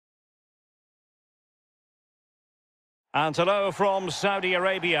And hello from Saudi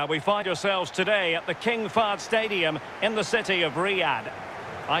Arabia. We find ourselves today at the King Fahd Stadium in the city of Riyadh.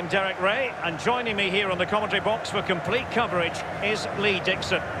 I'm Derek Ray, and joining me here on the commentary box for complete coverage is Lee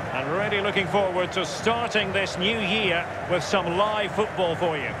Dixon. And really looking forward to starting this new year with some live football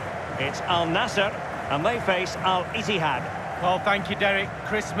for you. It's Al Nassr, and they face Al Ittihad. Well, thank you, Derek.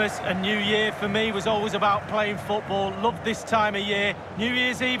 Christmas and New Year for me was always about playing football. Loved this time of year. New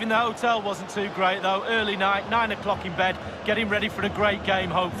Year's Eve in the hotel wasn't too great, though. Early night, 9 o'clock in bed, getting ready for a great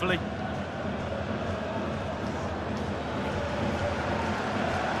game, hopefully.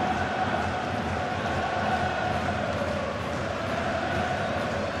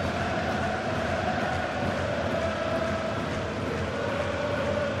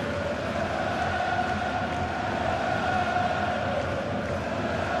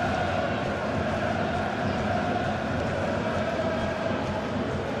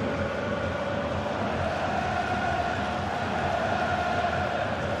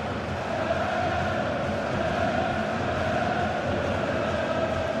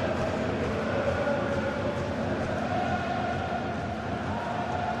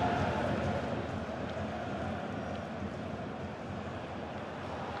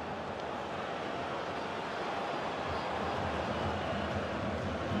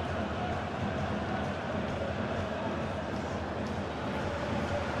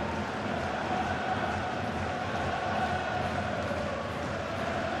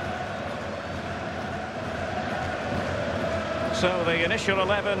 So the initial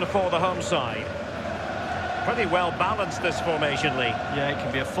 11 for the home side. Pretty well balanced, this formation, Lee. Yeah, it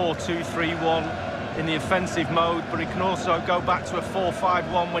can be a 4-2-3-1 in the offensive mode, but it can also go back to a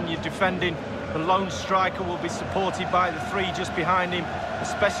 4-5-1 when you're defending. The lone striker will be supported by the three just behind him,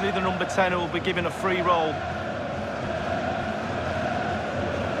 especially the number 10 who will be given a free roll.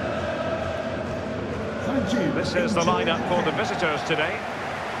 This is the lineup for the visitors today.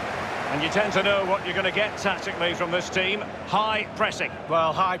 And you tend to know what you're going to get tactically from this team. High pressing.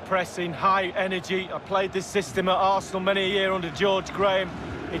 Well, high pressing, high energy. I played this system at Arsenal many a year under George Graham.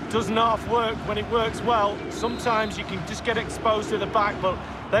 It doesn't half work when it works well. Sometimes you can just get exposed to the back, but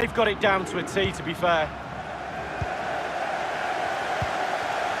they've got it down to a T, to be fair.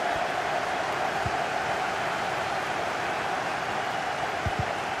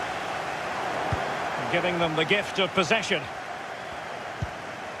 Giving them the gift of possession.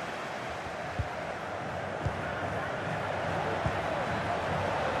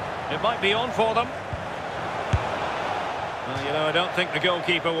 It might be on for them. Well, you know, I don't think the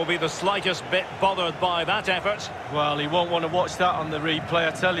goalkeeper will be the slightest bit bothered by that effort. Well, he won't want to watch that on the replay,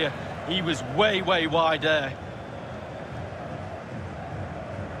 I tell you. He was way wide there.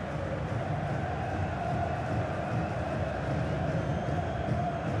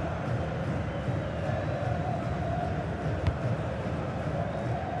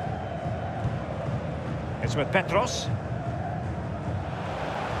 It's with Petros.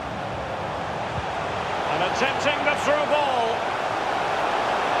 Attempting the through ball.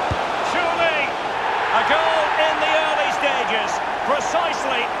 Surely a goal in the early stages.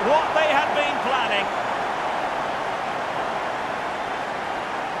 Precisely what they had been planning.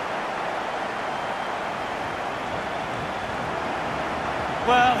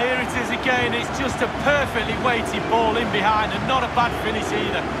 Well, here it is again. It's just a perfectly weighted ball in behind and not a bad finish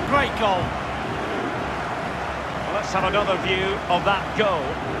either. Great goal. Well, let's have another view of that goal.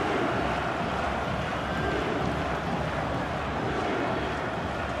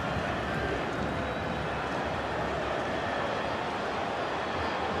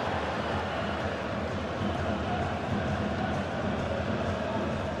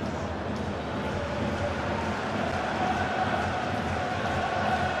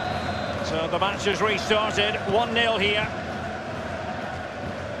 So the match has restarted, 1-0 here.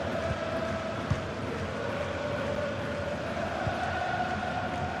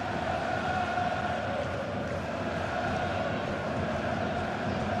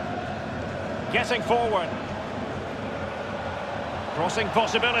 Getting forward. Crossing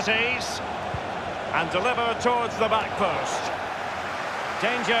possibilities. And delivered towards the back post.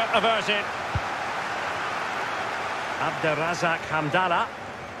 Danger averted. Abderrazak Hamdallah.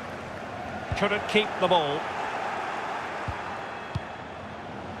 Couldn't keep the ball.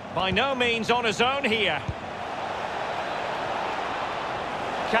 By no means on his own here.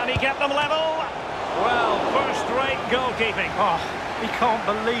 Can he get them level? Well, first-rate goalkeeping. Oh, he can't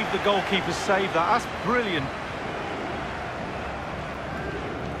believe the goalkeeper saved that. That's brilliant.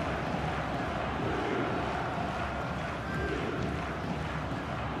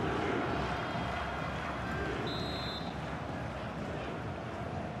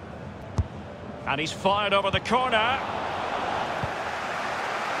 And he's fired over the corner.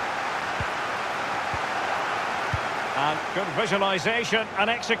 And good visualisation and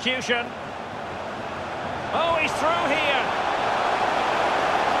execution. Oh, he's through here.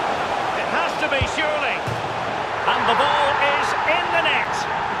 It has to be, surely. And the ball is in the net.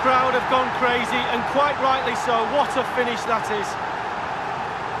 The crowd have gone crazy, and quite rightly so. What a finish that is.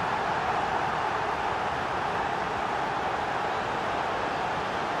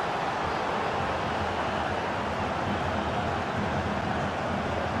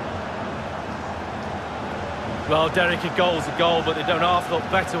 Well, Derek, a goal's a goal, but they don't half look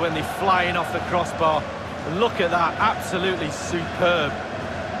better when they're flying off the crossbar. And look at that, absolutely superb.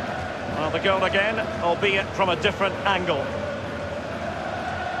 Well, the goal again, albeit from a different angle.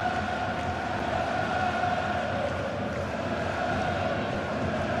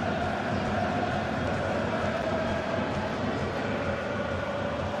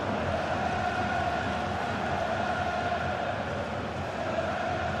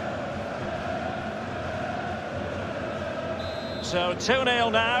 So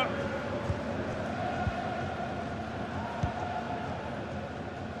 2-0 now.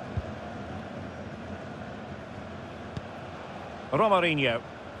 Romarinho.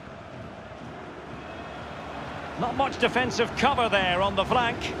 Not much defensive cover there on the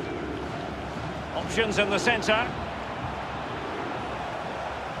flank. Options in the centre.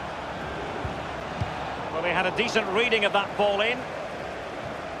 Well, they had a decent reading of that ball in.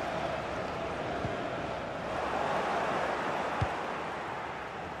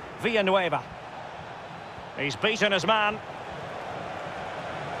 Villanueva. He's beaten his man.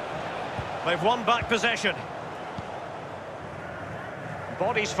 They've won back possession.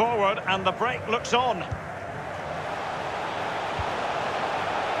 Bodies forward and the break looks on.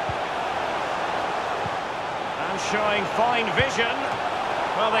 And showing fine vision.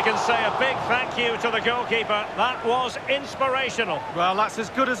 Well, they can say a big thank you to the goalkeeper. That was inspirational. Well, that's as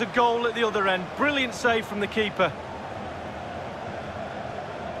good as a goal at the other end. Brilliant save from the keeper.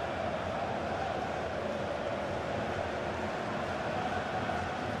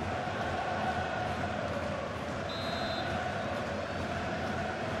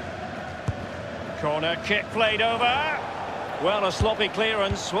 Corner kick played over. Well, a sloppy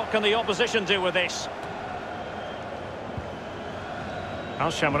clearance. What can the opposition do with this?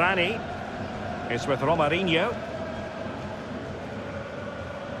 Al-Shamrani is with Romarinho.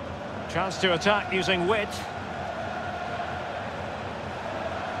 Chance to attack using width.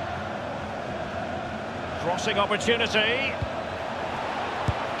 Crossing opportunity.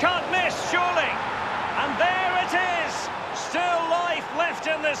 Can't miss, surely. And there it is. Still life left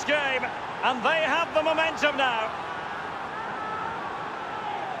in this game. And they have the momentum now.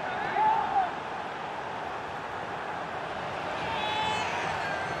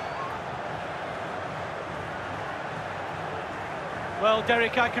 Well,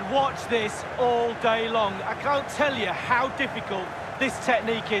 Derek, I could watch this all day long. I can't tell you how difficult this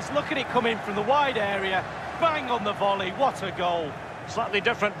technique is. Look at it come in from the wide area. Bang on the volley. What a goal. Slightly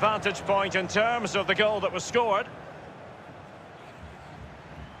different vantage point in terms of the goal that was scored.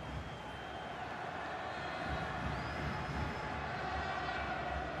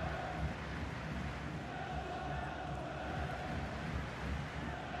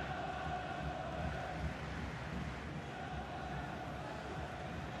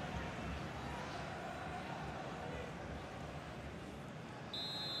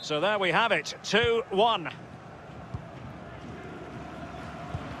 So there we have it, 2-1.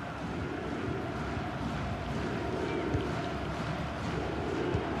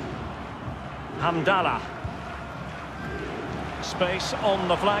 Hamdallah. Space on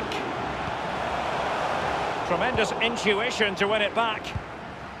the flank. Tremendous intuition to win it back.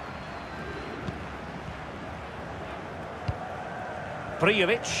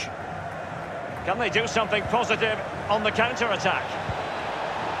 Prijovic. Can they do something positive on the counter-attack?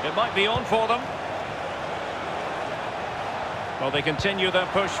 It might be on for them. Well, they continue their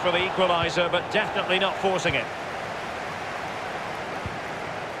push for the equaliser, but definitely not forcing it.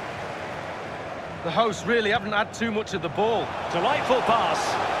 The hosts really haven't had too much of the ball. Delightful pass.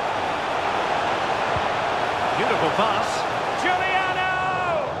 Beautiful pass.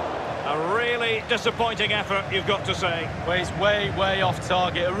 Giuliano! A really disappointing effort, you've got to say. Well, he's way, way off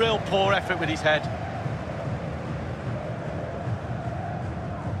target. A real poor effort with his head.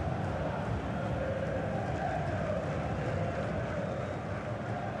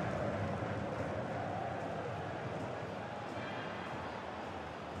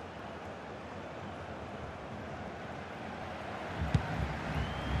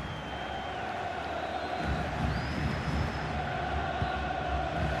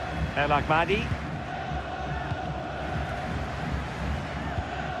 El Ahmadi.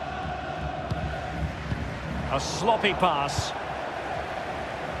 A sloppy pass.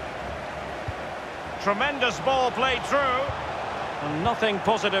 Tremendous ball played through. And nothing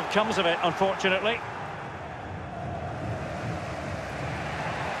positive comes of it, unfortunately.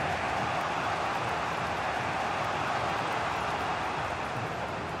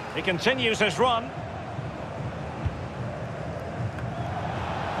 He continues his run.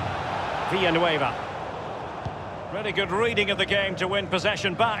 Villanueva. Really good reading of the game to win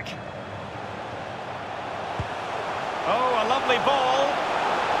possession back. Oh, a lovely ball.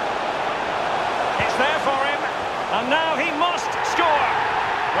 It's there for him. And now he must score.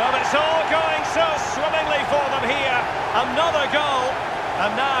 Well, it's all going so swimmingly for them here. Another goal.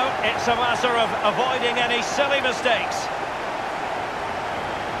 And now it's a matter of avoiding any silly mistakes.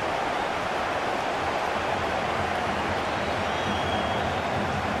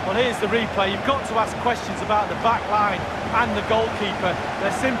 Well, here's the replay. You've got to ask questions about the back line and the goalkeeper.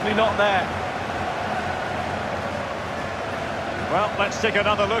 They're simply not there. Well, let's take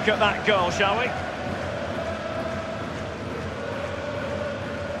another look at that goal, shall we?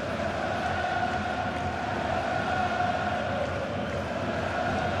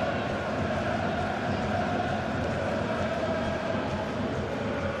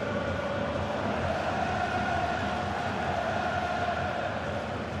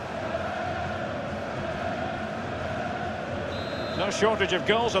 No shortage of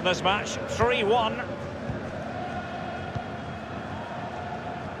goals in this match. 3-1.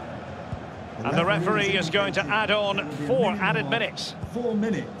 And the referee is going to add on 4 added minutes. 4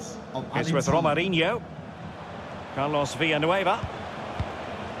 minutes of added It's with time. Romarinho. Carlos Villanueva.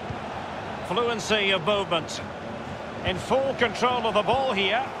 Fluency of movement. In full control of the ball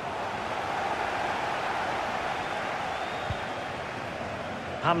here.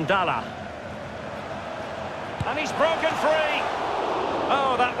 Hamdallah. And he's broken free.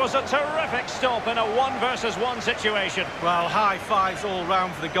 Oh, that was a terrific stop in a 1-versus-1 situation. Well, high fives all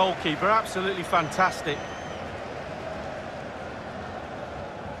round for the goalkeeper. Absolutely fantastic.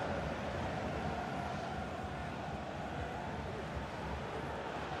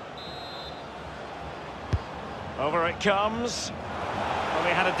 Over it comes. Well,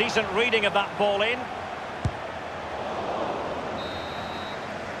 he had a decent reading of that ball in.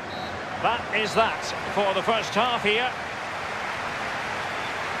 That is that for the first half here.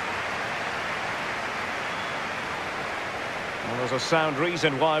 Well, there's a sound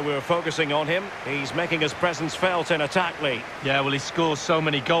reason why we're focusing on him. He's making his presence felt in attack, Lee. Yeah, well, he scores so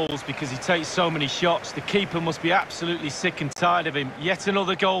many goals because he takes so many shots. The keeper must be absolutely sick and tired of him. Yet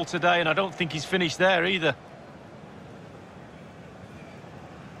another goal today, and I don't think he's finished there either.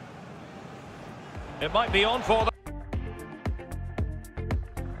 It might be on for them.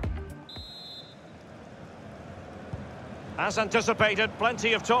 As anticipated,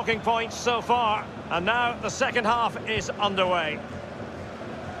 plenty of talking points so far. And now the second half is underway.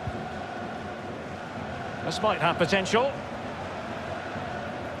 This might have potential.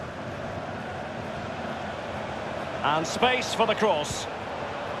 And space for the cross.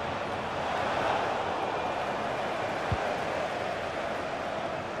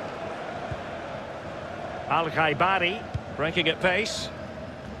 Al-Khaibari breaking at pace.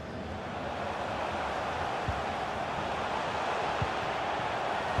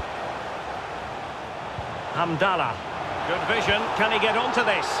 Hamdallah. Good vision. Can he get onto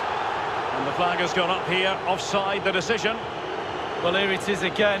this? And the flag has gone up here. Offside the decision. Well, here it is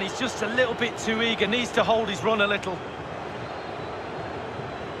again. He's just a little bit too eager. Needs to hold his run a little.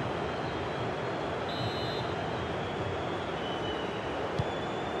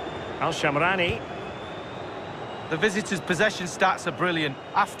 Al-Shamrani. The visitors' possession stats are brilliant.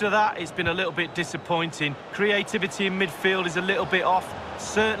 After that, it's been a little bit disappointing. Creativity in midfield is a little bit off.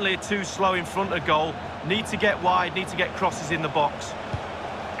 Certainly too slow in front of goal. Need to get wide, need to get crosses in the box.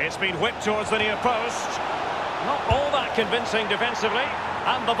 It's been whipped towards the near post. Not all that convincing defensively.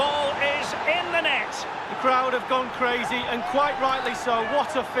 And the ball is in the net. The crowd have gone crazy, and quite rightly so.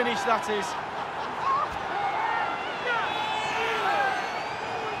 What a finish that is.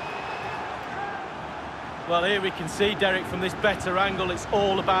 Well, here we can see, Derek, from this better angle, it's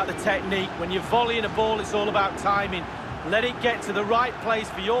all about the technique. When you're volleying a ball, it's all about timing. Let it get to the right place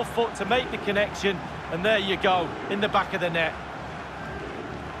for your foot to make the connection, and there you go, in the back of the net.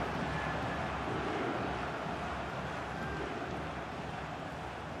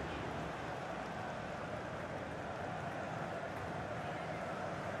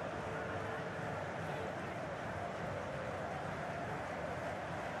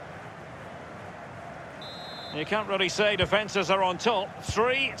 You can't really say defences are on top.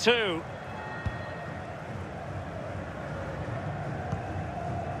 3-2.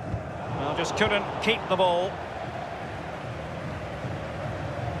 Well, just couldn't keep the ball.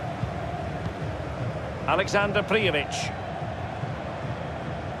 Alexander Prijovic.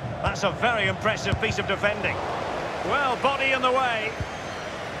 That's a very impressive piece of defending. Well, body in the way.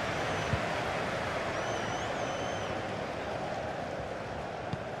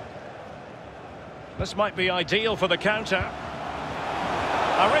 This might be ideal for the counter.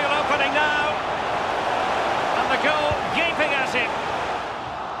 A real opening now. And the goal gaping at him.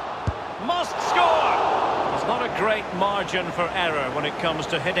 Must score! It's not a great margin for error when it comes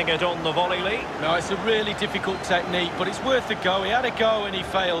to hitting it on the volley, Lee. No, it's a really difficult technique, but it's worth a go. He had a go and he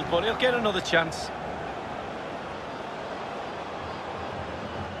failed, but he'll get another chance.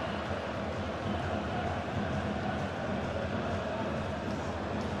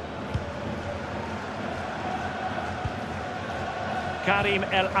 Karim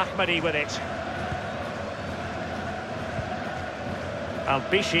El Ahmadi with it.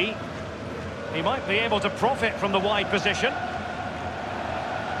 Al-Bishi. He might be able to profit from the wide position.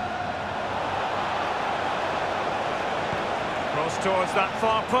 Cross towards that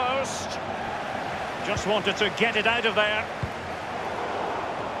far post. Just wanted to get it out of there.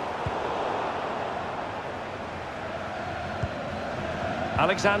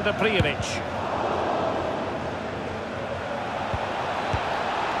 Alexander Prijovic.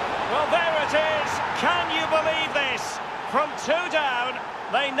 Well, there it is. Can you believe this? From 2 down,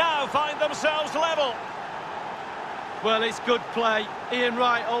 they now find themselves level. Well, it's good play. Ian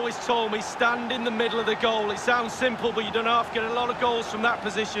Wright always told me, stand in the middle of the goal. It sounds simple, but you don't have to get a lot of goals from that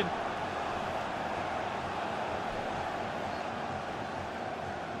position.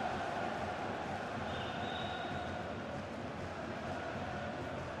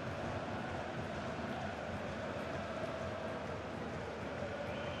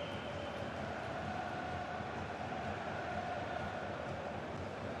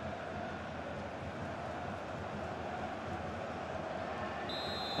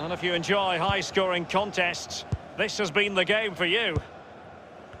 And if you enjoy high-scoring contests, this has been the game for you.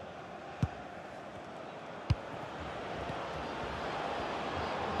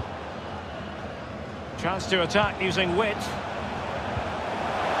 Chance to attack using width.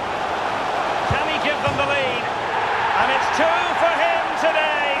 Can he give them the lead? And it's 2 for him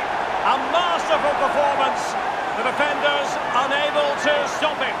today. A masterful performance. The defenders unable to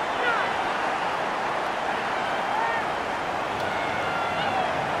stop him.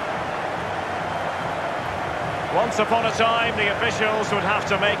 Once upon a time, the officials would have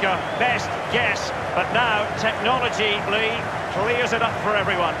to make a best guess, but now technology, Lee, clears it up for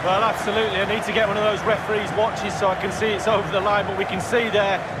everyone. Well, absolutely. I need to get one of those referees' watches so I can see it's over the line, but we can see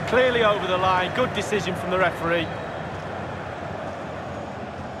there, clearly over the line. Good decision from the referee.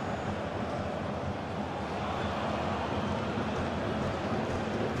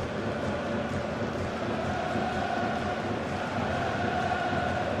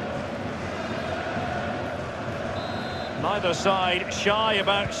 Neither side shy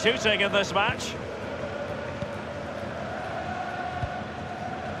about shooting in this match.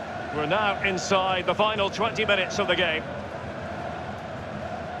 We're now inside the final 20 minutes of the game.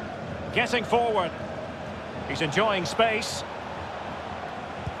 Getting forward. He's enjoying space.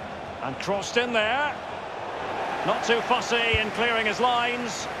 And crossed in there. Not too fussy in clearing his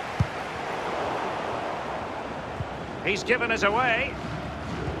lines. He's given it away.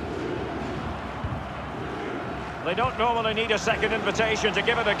 They don't normally need a second invitation to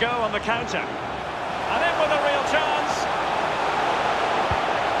give it a go on the counter. And in with a real chance.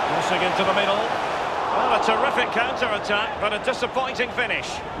 Crossing into the middle. Well, a terrific counter-attack, but a disappointing finish.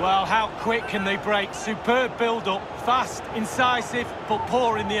 Well, how quick can they break? Superb build-up. Fast, incisive, but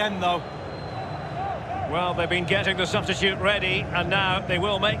poor in the end, though. Well, they've been getting the substitute ready, and now they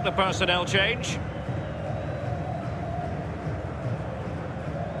will make the personnel change.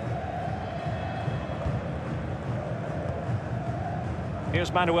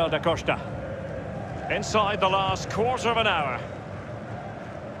 Here's Manuel da Costa. Inside the last quarter of an hour.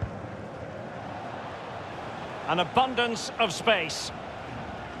 An abundance of space.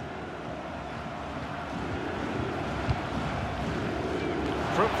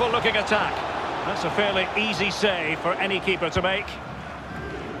 Fruitful looking attack. That's a fairly easy save for any keeper to make.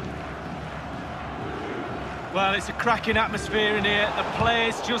 Well, it's a cracking atmosphere in here. The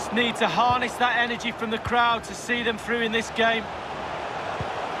players just need to harness that energy from the crowd to see them through in this game.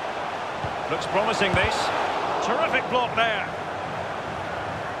 Looks promising, this. Terrific block there.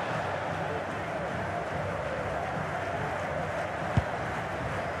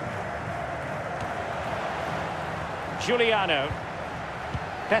 Giuliano.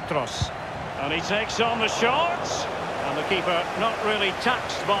 Petros. And he takes on the shot. And the keeper not really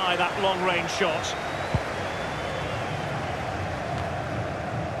taxed by that long-range shot.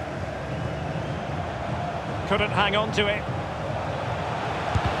 Couldn't hang on to it.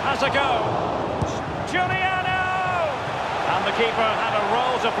 Has a go. Giuliano! And the keeper had a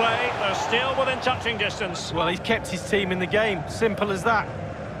role to play. They're still within touching distance. Well, he's kept his team in the game. Simple as that.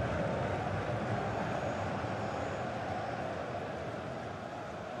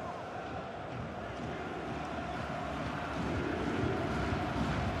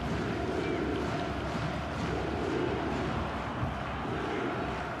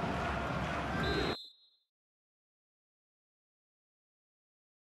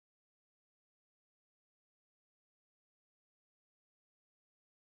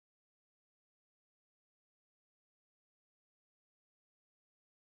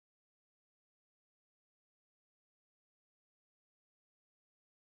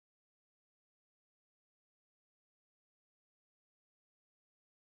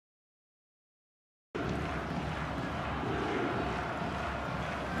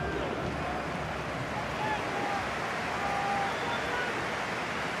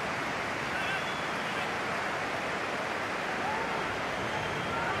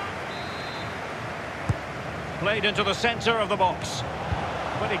 Played into the centre of the box.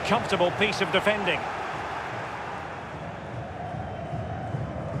 Pretty comfortable piece of defending.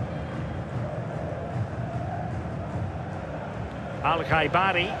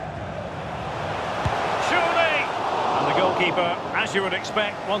 Al-Khaibari. Surely! And the goalkeeper, as you would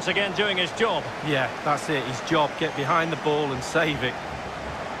expect, once again doing his job. Yeah, that's it. His job. Get behind the ball and save it.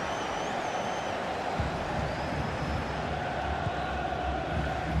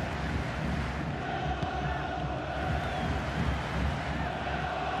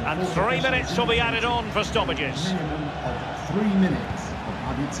 And 3 minutes will be added on for stoppages. Minimum of 3 minutes of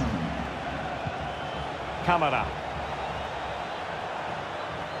added time. Camara.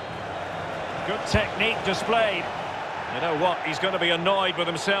 Good technique displayed. You know what, he's going to be annoyed with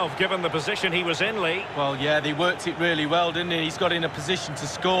himself given the position he was in, Lee. Well, yeah, they worked it really well, didn't he? He's got in a position to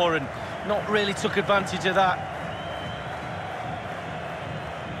score and not really took advantage of that.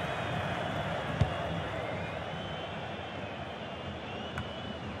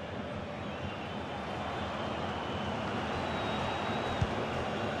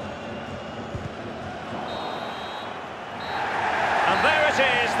 And there it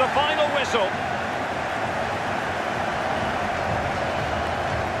is, the final whistle.